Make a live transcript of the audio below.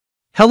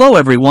Hello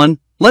everyone,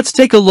 let's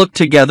take a look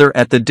together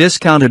at the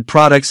discounted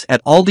products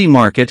at Aldi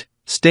Market.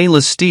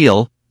 Stainless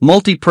steel,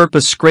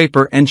 multi-purpose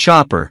scraper and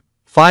chopper,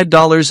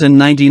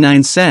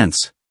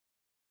 $5.99.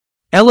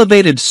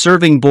 Elevated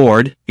serving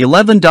board,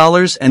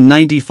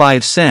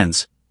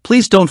 $11.95.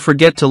 Please don't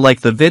forget to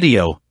like the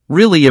video,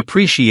 really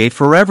appreciate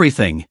for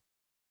everything.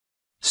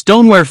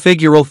 Stoneware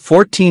figural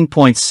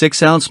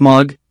 14.6 ounce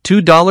mug,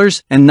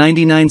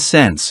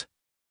 $2.99.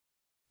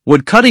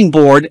 Wood cutting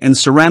board and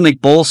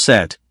ceramic bowl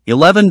set,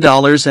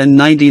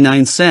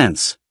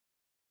 $11.99.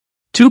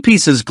 2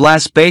 pieces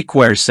glass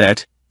bakeware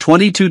set,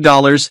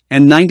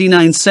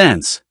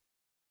 $22.99.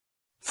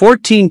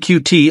 14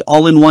 QT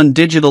all-in-one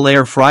digital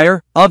air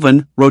fryer,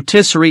 oven,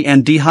 rotisserie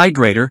and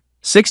dehydrator,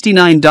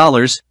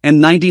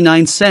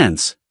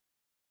 $69.99.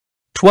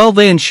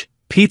 12-inch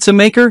pizza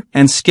maker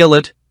and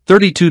skillet,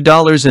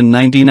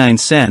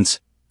 $32.99.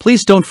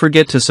 Please don't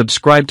forget to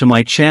subscribe to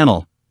my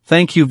channel.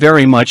 Thank you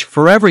very much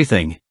for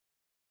everything.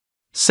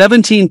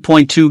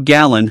 17.2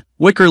 gallon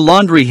wicker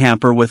laundry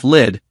hamper with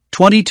lid,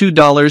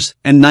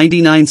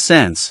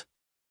 $22.99.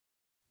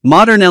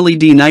 Modern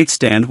LED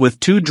nightstand with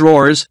 2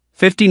 drawers,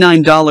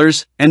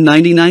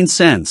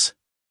 $59.99.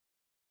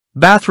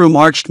 Bathroom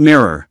arched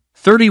mirror,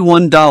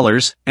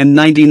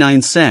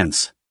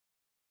 $31.99.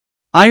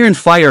 Iron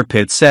fire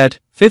pit set,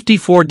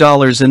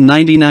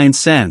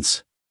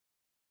 $54.99.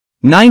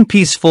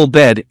 9-piece full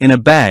bed in a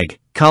bag,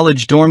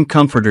 college dorm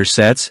comforter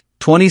sets,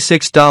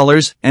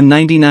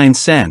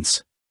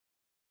 $26.99.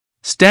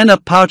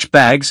 Stand-up pouch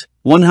bags,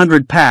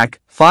 100 pack,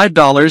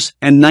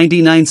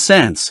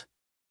 $5.99.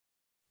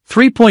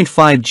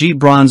 3.5G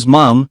bronze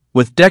mum,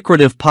 with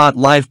decorative pot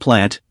live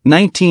plant,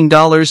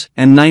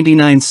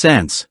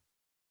 $19.99.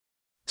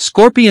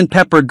 Scorpion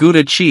pepper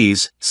Gouda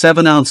cheese,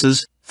 7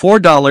 ounces,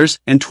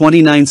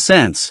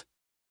 $4.29.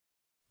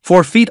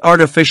 4 feet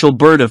artificial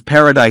bird of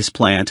paradise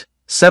plant,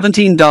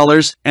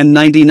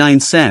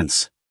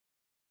 $17.99.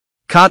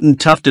 Cotton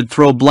tufted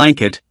throw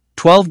blanket,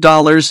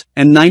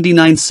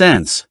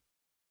 $12.99.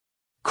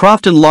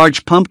 Crofton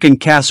large pumpkin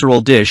casserole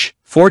dish,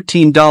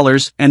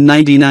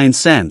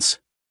 $14.99.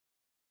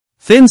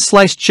 Thin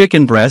sliced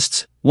chicken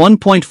breasts,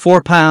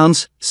 1.4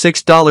 pounds,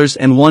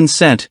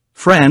 $6.01.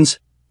 Friends,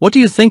 what do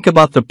you think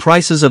about the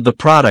prices of the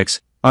products?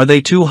 Are they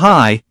too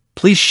high?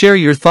 Please share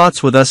your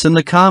thoughts with us in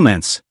the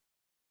comments.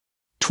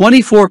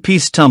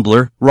 24-piece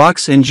tumbler,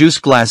 rocks and juice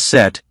glass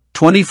set,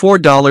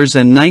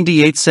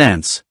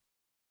 $24.98.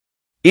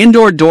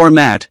 Indoor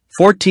doormat,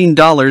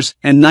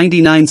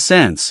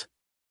 $14.99.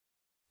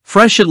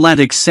 Fresh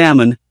Atlantic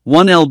salmon,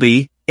 1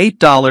 lb,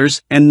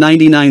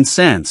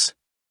 $8.99.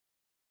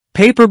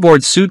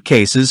 Paperboard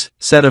suitcases,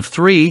 set of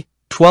 3,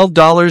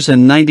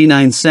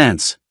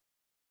 $12.99.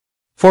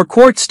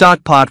 4-quart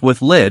stock pot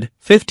with lid,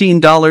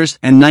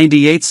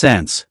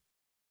 $15.98.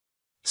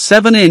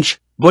 7-inch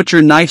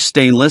butcher knife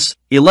stainless,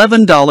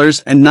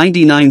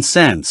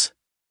 $11.99.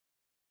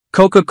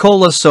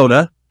 Coca-Cola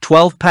soda,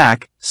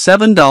 12-pack,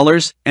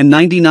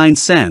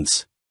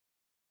 $7.99.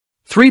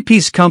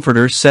 3-piece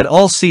comforter set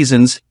all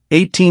seasons,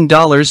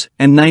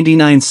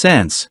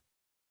 $18.99.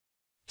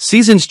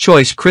 Season's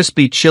Choice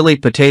crispy chili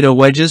potato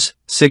wedges,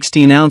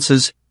 16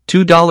 ounces,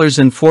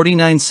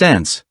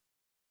 $2.49.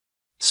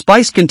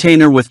 Spice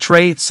container with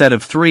tray set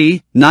of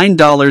 3,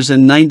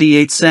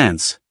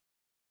 $9.98.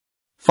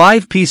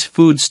 5-piece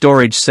food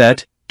storage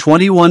set,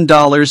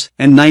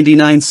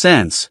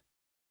 $21.99.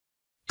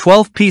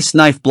 12-piece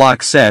knife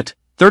block set,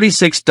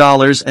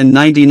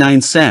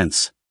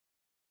 $36.99.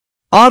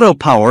 Auto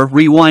Power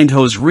rewind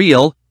hose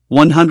reel,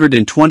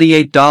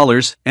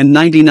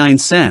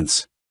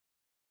 $128.99.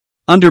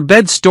 Under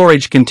bed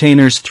storage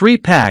containers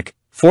 3-pack,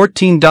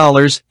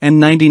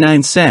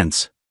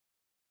 $14.99.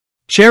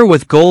 Chair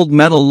with gold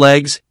metal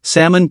legs,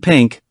 salmon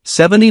pink,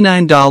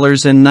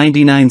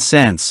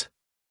 $79.99.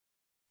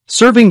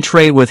 Serving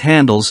tray with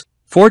handles,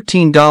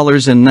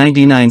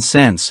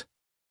 $14.99.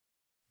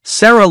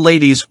 Sarah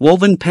Ladies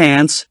woven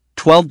pants,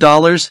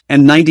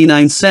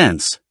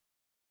 $12.99.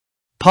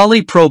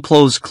 Poly Pro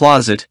clothes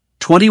closet,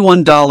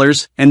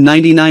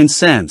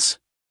 $21.99.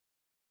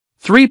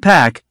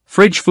 3-pack,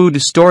 fridge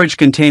food storage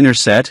container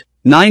set,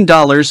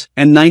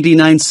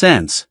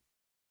 $9.99.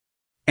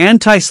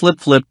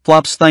 Anti-slip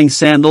flip-flops thing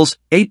sandals,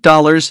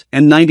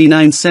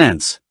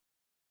 $8.99.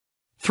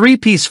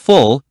 3-piece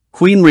full,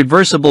 queen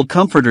reversible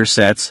comforter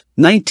sets,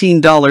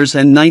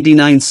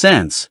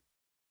 $19.99.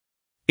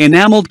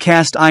 Enameled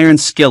cast iron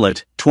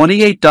skillet,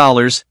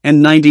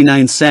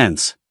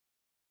 $28.99.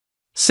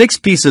 6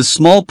 pieces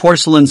small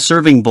porcelain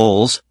serving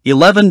bowls,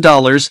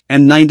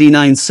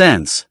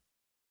 $11.99.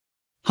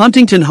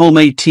 Huntington Home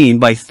 18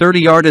 by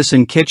 30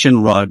 artisan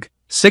kitchen rug,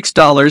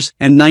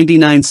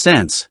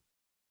 $6.99.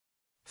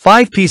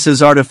 5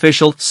 pieces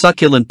artificial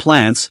succulent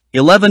plants,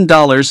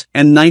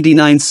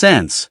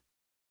 $11.99.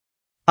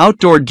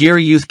 Outdoor gear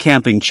youth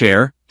camping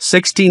chair,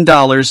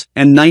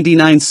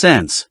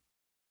 $16.99.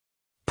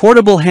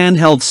 Portable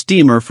handheld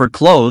steamer for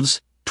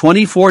clothes,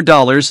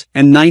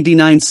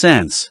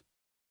 $24.99.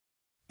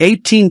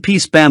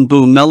 18-piece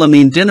bamboo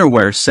melamine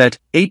dinnerware set,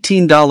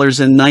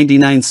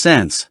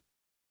 $18.99.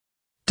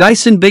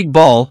 Dyson Big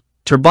Ball,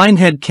 Turbine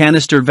Head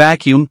Canister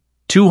Vacuum,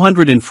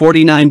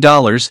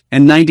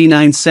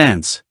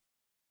 $249.99.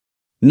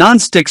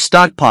 Non-stick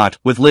stock pot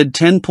with lid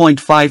 10.5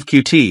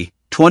 QT,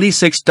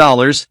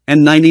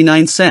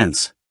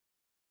 $26.99.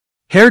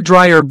 Hair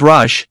dryer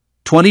brush,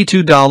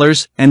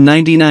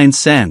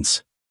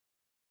 $22.99.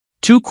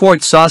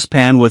 2-quart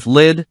saucepan with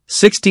lid,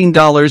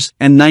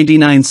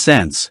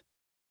 $16.99.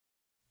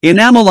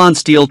 Enamel-on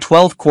steel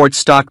 12-quart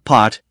stock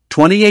pot,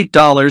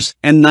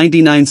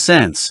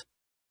 $28.99.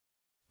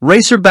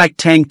 Racerback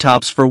tank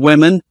tops for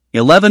women,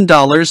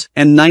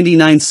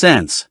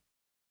 $11.99.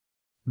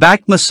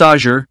 Back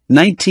massager,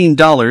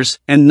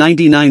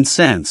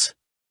 $19.99.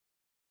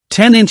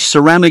 10-inch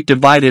ceramic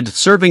divided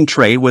serving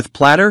tray with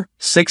platter,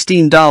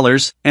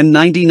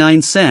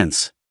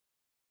 $16.99.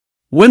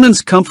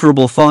 Women's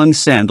comfortable thong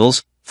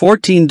sandals,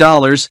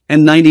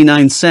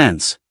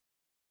 $14.99.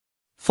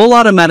 Full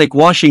automatic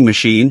washing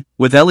machine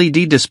with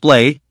LED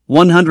display,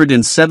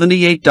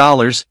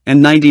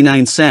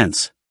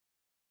 $178.99.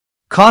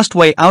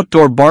 Costway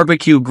outdoor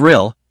barbecue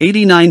grill,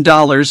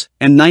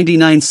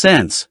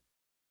 $89.99.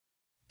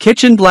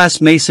 Kitchen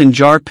glass mason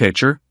jar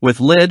pitcher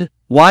with lid,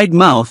 wide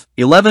mouth,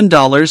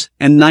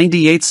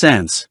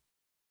 $11.98.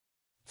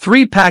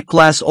 3-pack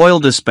glass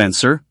oil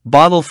dispenser,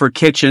 bottle for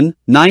kitchen,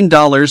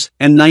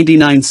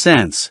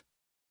 $9.99.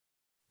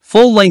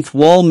 Full-length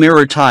wall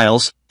mirror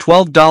tiles,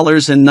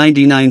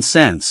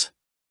 $12.99.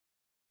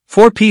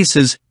 4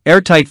 pieces,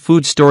 airtight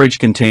food storage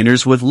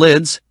containers with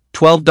lids,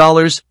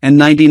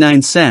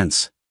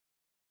 $12.99.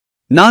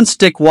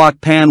 Non-stick wok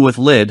pan with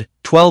lid,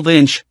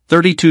 12-inch,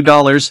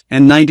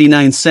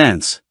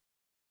 $32.99.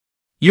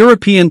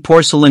 European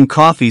porcelain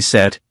coffee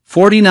set,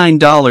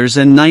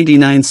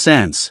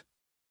 $49.99.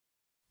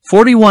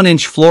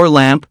 41-inch floor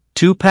lamp,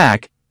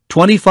 2-pack,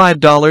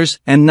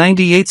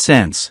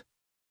 $25.98.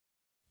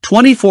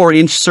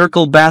 24-inch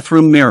circle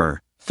bathroom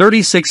mirror,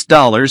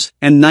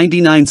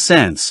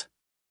 $36.99.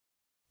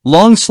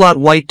 Long slot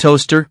white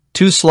toaster,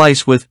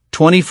 2-slice with,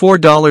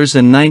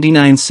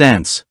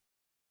 $24.99.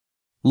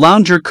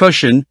 Lounger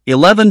cushion,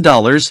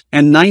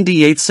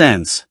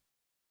 $11.98.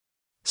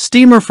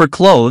 Steamer for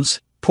clothes,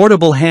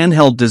 portable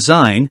handheld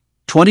design,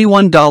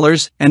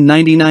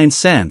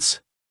 $21.99.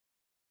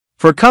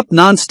 For cup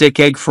nonstick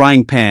egg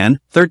frying pan,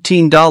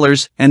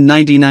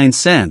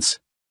 $13.99.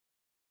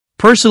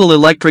 Personal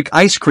electric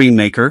ice cream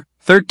maker,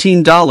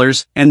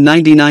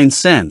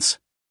 $13.99.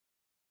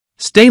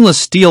 Stainless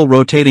steel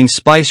rotating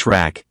spice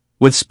rack,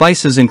 with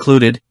spices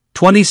included,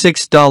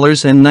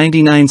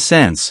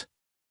 $26.99.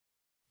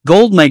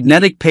 Gold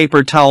magnetic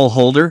paper towel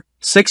holder,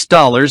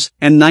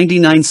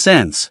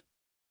 $6.99.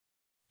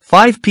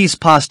 5-piece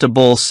pasta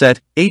bowl set,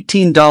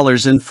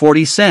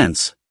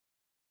 $18.40.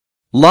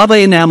 Lava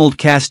enameled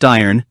cast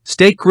iron,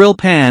 steak grill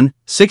pan,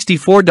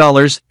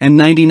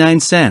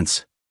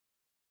 $64.99.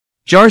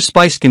 Jar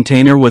spice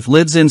container with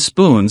lids and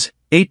spoons,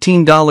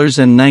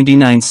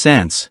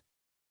 $18.99.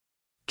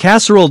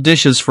 Casserole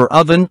dishes for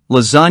oven,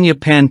 lasagna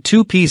pan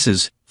 2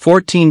 pieces,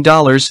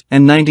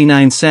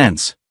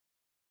 $14.99.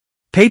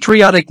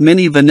 Patriotic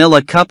mini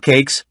vanilla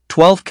cupcakes,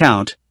 12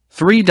 count,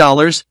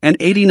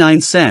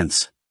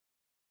 $3.89.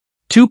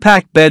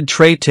 2-pack bed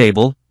tray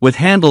table, with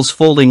handles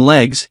folding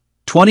legs,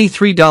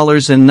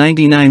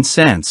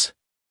 $23.99.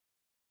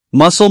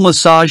 Muscle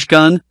massage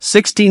gun,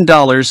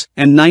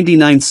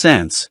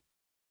 $16.99.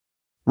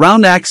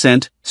 Round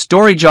accent,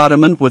 storage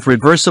ottoman with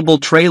reversible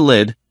tray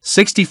lid,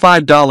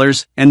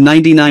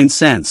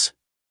 $65.99.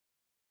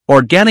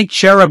 Organic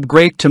cherub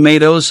grape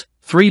tomatoes,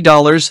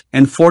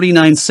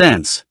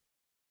 $3.49.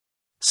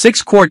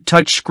 6-quart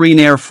touchscreen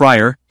air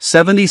fryer,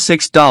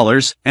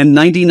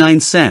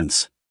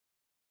 $76.99.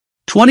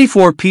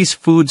 24-piece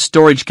food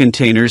storage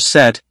containers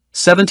set,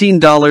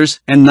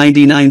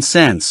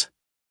 $17.99.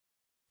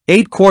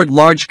 8-quart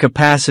large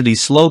capacity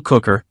slow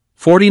cooker,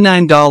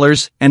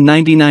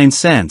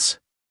 $49.99.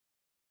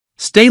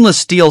 Stainless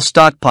steel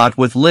stockpot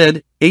with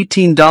lid,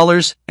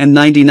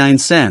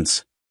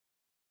 $18.99.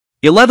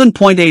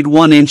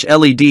 11.81-inch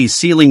LED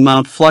ceiling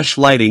mount flush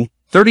lighting,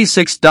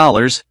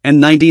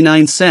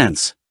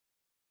 $36.99.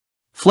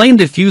 Flame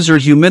diffuser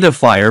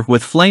humidifier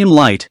with flame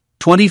light,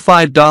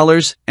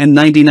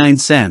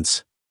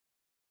 $25.99.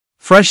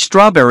 Fresh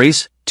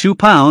strawberries, 2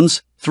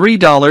 pounds,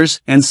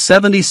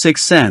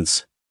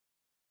 $3.76.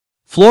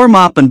 Floor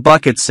mop and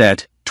bucket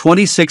set,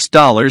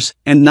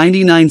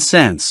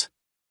 $26.99.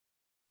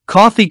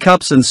 Coffee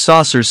cups and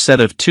saucers set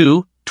of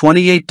 2,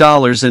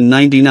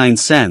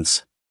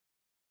 $28.99.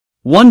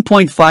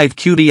 1.5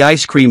 cutie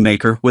ice cream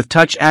maker with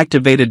touch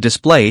activated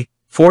display,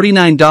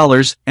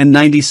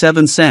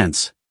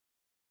 $49.97.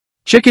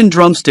 Chicken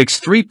drumsticks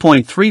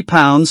 3.3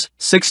 pounds,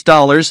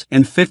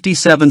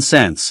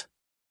 $6.57.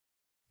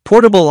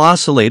 Portable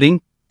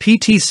oscillating,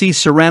 PTC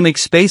ceramic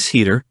space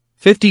heater,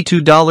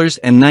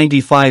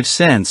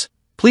 $52.95.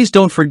 Please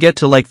don't forget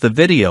to like the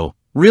video,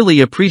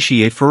 really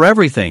appreciate for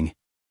everything.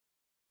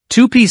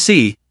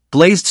 2PC,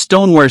 glazed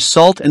stoneware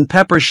salt and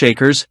pepper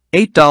shakers,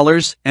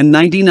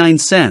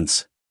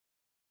 $8.99.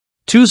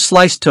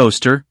 2-slice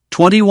toaster,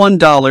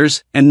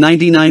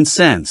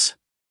 $21.99.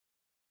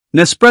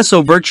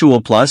 Nespresso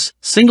Virtual Plus,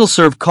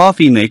 single-serve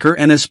coffee maker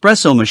and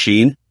espresso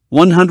machine,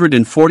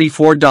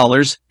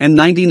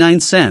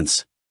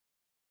 $144.99.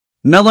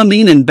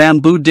 Melamine and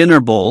bamboo dinner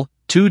bowl,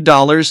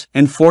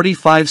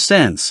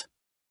 $2.45.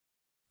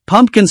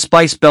 Pumpkin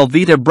Spice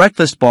Belvita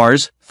breakfast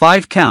bars,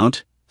 5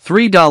 count,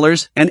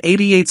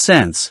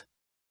 $3.88.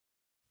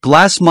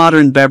 Glass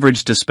modern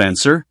beverage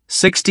dispenser,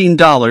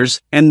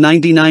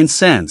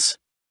 $16.99.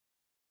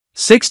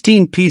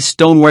 16-piece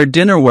stoneware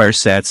dinnerware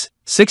sets,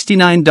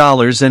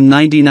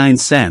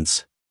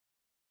 $69.99.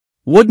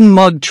 Wooden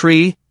mug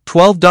tree,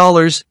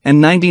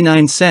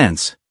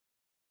 $12.99.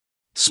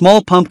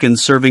 Small pumpkin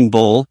serving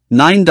bowl,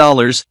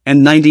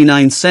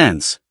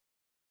 $9.99.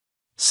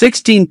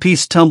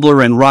 16-piece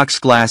tumbler and rocks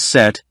glass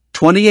set,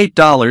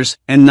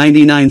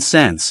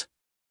 $28.99.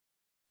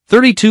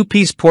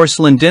 32-piece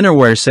porcelain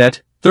dinnerware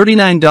set,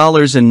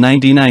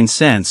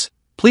 $39.99.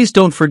 Please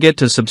don't forget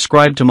to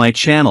subscribe to my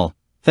channel.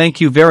 Thank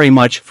you very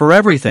much for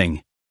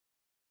everything.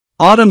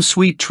 Autumn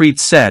Sweet Treat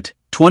Set,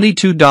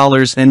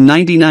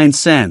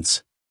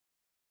 $22.99.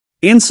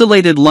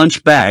 Insulated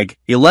lunch bag,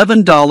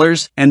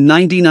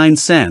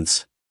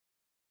 $11.99.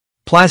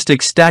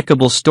 Plastic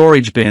stackable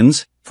storage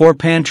bins, for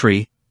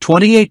pantry,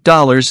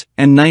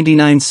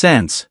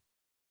 $28.99.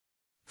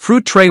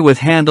 Fruit tray with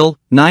handle,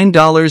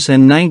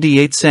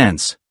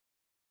 $9.98.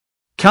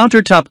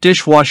 Countertop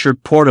dishwasher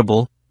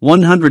portable,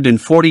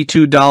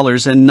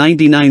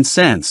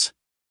 $142.99.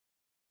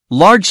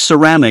 Large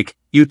ceramic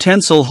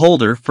utensil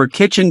holder for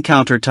kitchen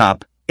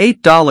countertop,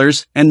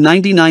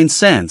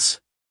 $8.99.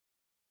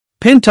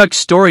 Pintuck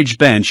storage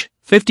bench,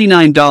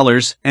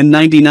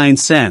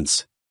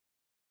 $59.99.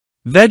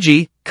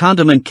 Veggie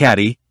condiment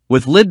caddy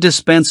with lid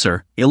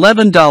dispenser,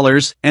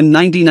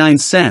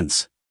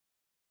 $11.99.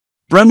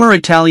 Bremer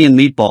Italian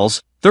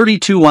meatballs,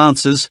 32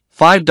 ounces,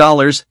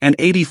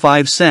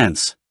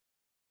 $5.85.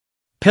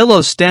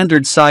 Pillow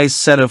standard size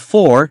set of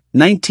 4,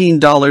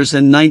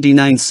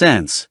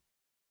 $19.99.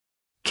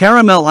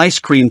 Caramel ice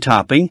cream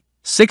topping,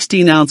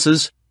 16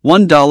 ounces,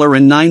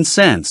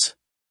 $1.09.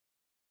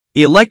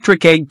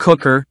 Electric egg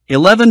cooker,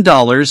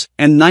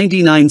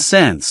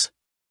 $11.99.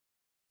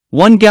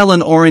 1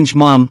 gallon Orange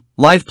Mom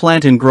live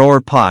plant and grower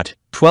pot,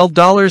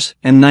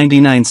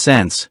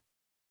 $12.99.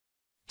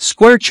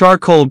 Square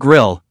charcoal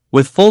grill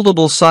with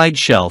foldable side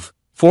shelf,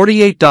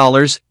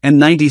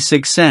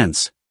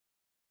 $48.96.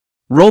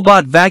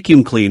 Robot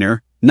vacuum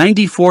cleaner,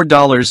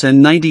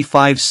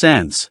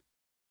 $94.95.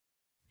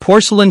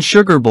 Porcelain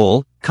sugar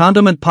bowl,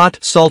 condiment pot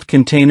salt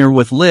container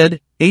with lid,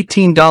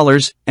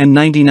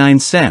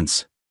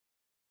 $18.99.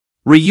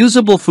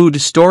 Reusable food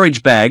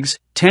storage bags,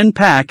 10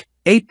 pack,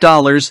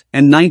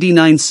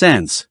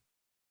 $8.99.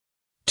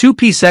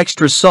 2-piece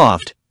extra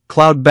soft,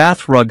 cloud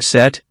bath rug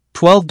set,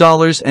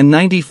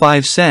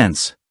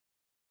 $12.95.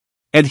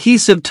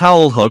 Adhesive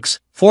towel hooks,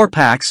 4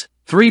 packs,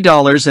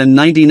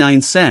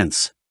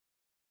 $3.99.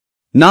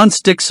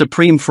 Non-stick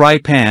Supreme fry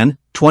pan,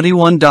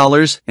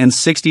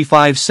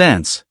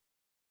 $21.65.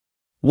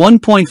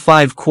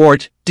 1.5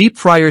 quart deep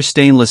fryer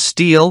stainless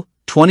steel,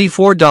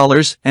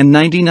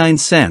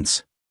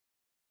 $24.99.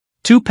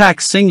 2-pack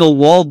single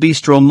wall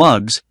bistro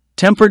mugs,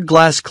 tempered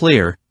glass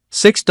clear,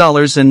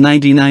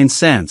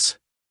 $6.99.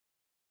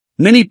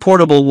 Mini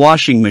portable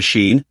washing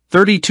machine,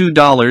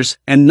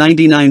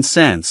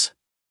 $32.99.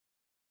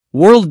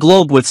 World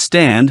globe with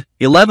stand,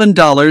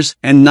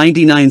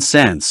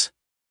 $11.99.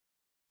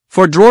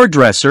 For drawer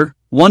dresser,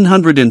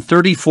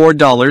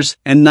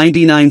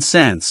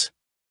 $134.99.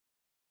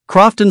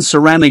 Crofton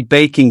ceramic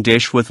baking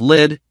dish with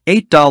lid,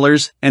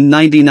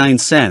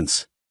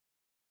 $8.99.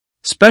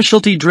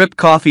 Specialty drip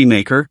coffee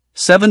maker,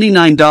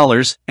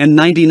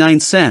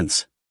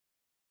 $79.99.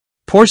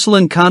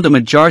 Porcelain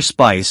condiment jar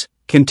spice,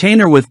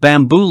 container with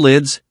bamboo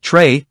lids,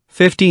 tray,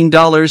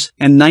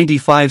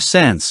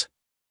 $15.95.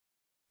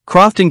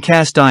 Crofton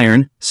cast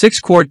iron,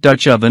 6-quart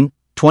Dutch oven,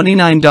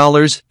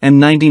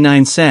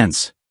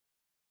 $29.99.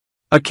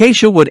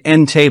 Acacia wood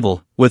end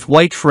table, with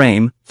white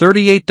frame,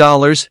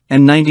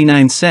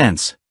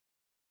 $38.99.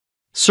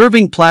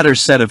 Serving platter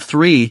set of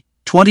 3,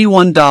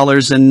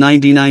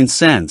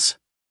 $21.99.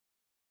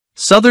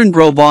 Southern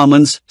Grove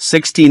almonds,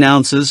 16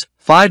 ounces,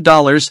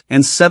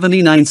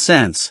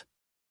 $5.79.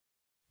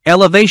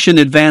 Elevation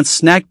Advanced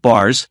snack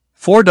bars,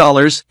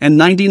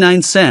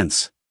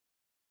 $4.99.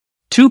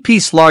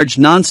 2-piece large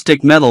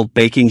non-stick metal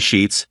baking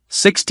sheets,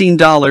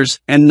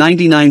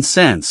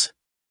 $16.99.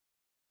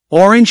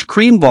 Orange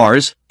cream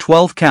bars,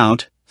 12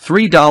 count,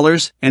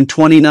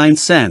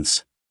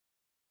 $3.29.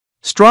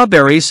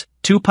 Strawberries,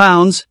 2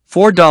 pounds,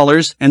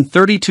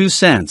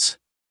 $4.32.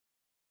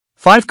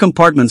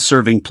 5-compartment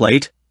serving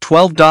plate,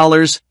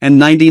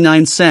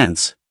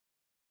 $12.99.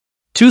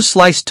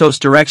 2-slice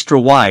toaster extra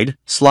wide,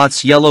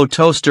 slots yellow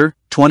toaster,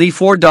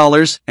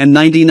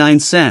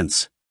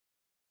 $24.99.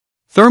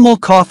 Thermal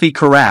coffee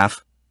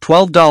carafe,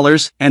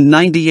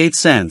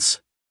 $12.98.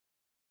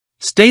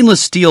 Stainless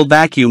steel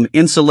vacuum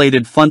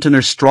insulated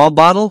Fontainer straw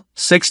bottle,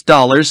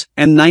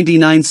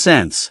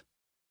 $6.99.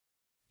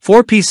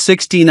 4-piece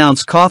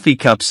 16-ounce coffee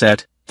cup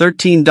set,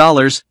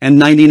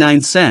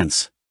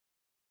 $13.99.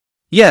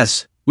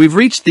 Yes, we've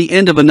reached the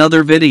end of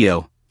another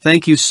video.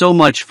 Thank you so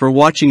much for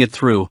watching it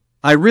through.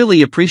 I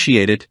really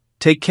appreciate it.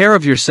 Take care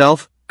of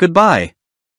yourself. Goodbye.